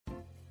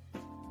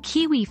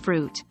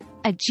Kiwifruit,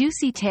 a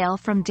juicy tale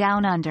from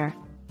down under.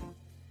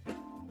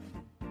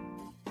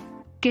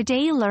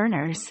 G'day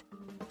learners!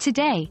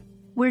 Today,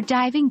 we're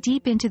diving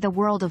deep into the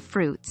world of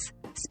fruits,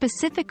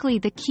 specifically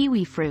the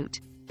kiwifruit,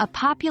 a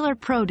popular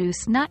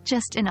produce not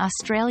just in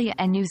Australia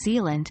and New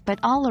Zealand but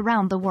all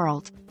around the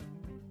world.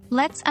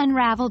 Let's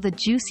unravel the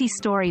juicy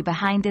story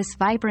behind this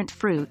vibrant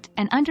fruit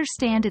and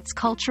understand its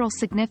cultural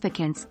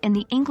significance in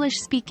the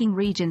English-speaking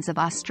regions of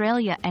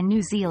Australia and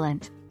New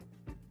Zealand.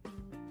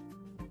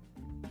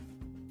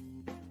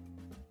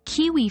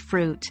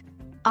 Kiwifruit,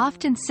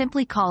 often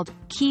simply called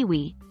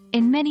kiwi,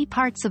 in many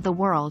parts of the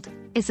world,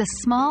 is a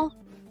small,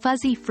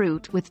 fuzzy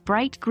fruit with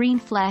bright green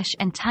flesh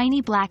and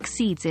tiny black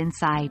seeds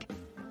inside.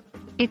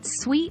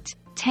 It's sweet,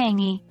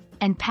 tangy,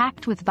 and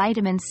packed with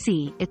vitamin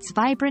C. Its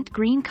vibrant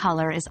green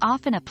color is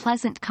often a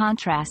pleasant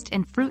contrast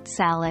in fruit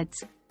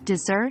salads,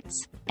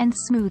 desserts, and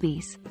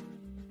smoothies.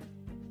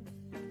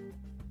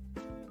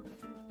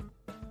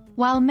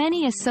 While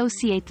many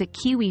associate the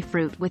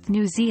kiwifruit with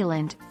New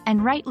Zealand,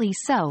 and rightly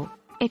so,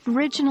 it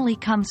originally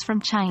comes from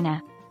China.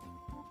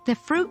 The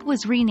fruit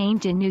was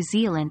renamed in New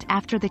Zealand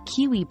after the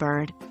kiwi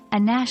bird, a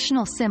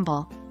national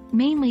symbol,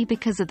 mainly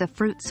because of the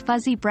fruit's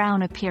fuzzy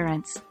brown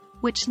appearance,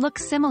 which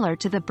looks similar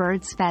to the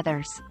bird's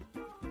feathers.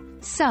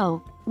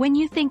 So, when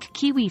you think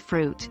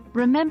kiwifruit,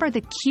 remember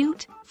the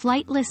cute,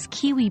 flightless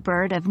kiwi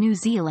bird of New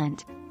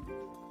Zealand.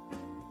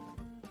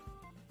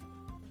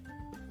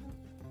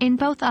 In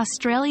both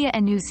Australia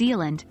and New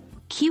Zealand,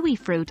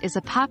 kiwifruit is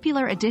a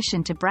popular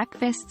addition to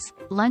breakfasts,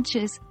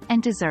 lunches,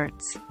 and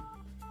desserts.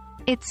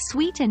 Its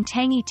sweet and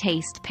tangy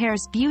taste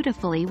pairs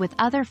beautifully with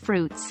other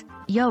fruits,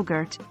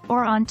 yogurt,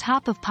 or on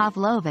top of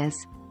pavlovas,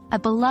 a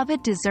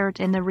beloved dessert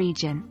in the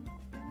region.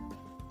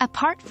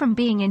 Apart from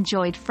being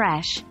enjoyed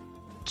fresh,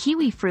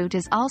 kiwifruit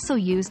is also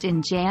used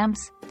in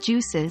jams,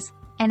 juices,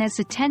 and as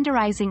a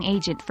tenderizing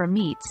agent for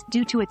meats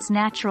due to its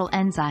natural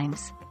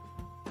enzymes.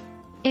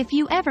 If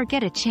you ever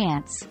get a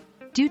chance,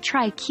 do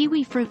try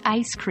kiwifruit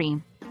ice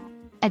cream,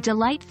 a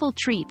delightful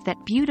treat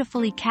that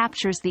beautifully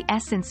captures the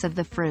essence of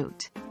the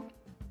fruit.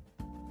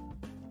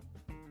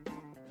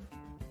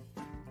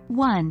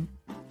 1.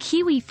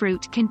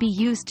 Kiwifruit can be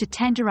used to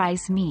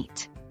tenderize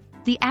meat.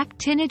 The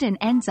actinidin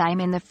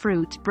enzyme in the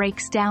fruit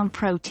breaks down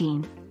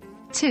protein.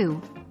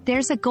 2.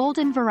 There's a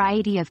golden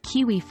variety of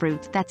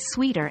kiwifruit that's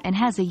sweeter and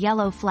has a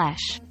yellow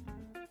flesh.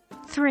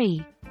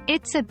 3.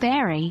 It's a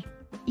berry.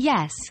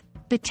 Yes,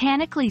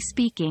 botanically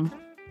speaking,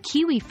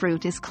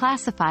 kiwifruit is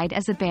classified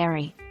as a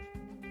berry.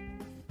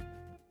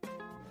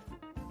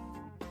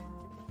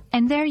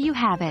 And there you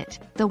have it,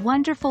 the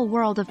wonderful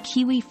world of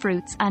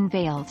kiwifruits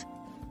unveiled.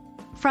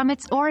 From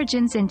its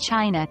origins in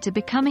China to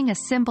becoming a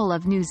symbol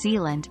of New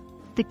Zealand,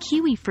 the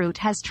kiwifruit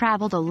has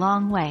traveled a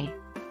long way.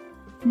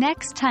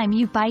 Next time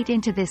you bite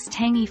into this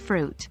tangy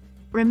fruit,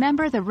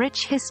 remember the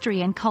rich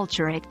history and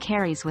culture it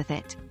carries with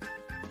it.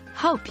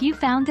 Hope you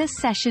found this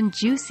session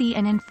juicy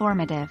and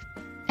informative.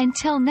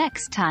 Until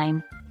next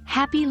time,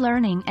 happy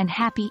learning and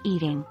happy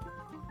eating.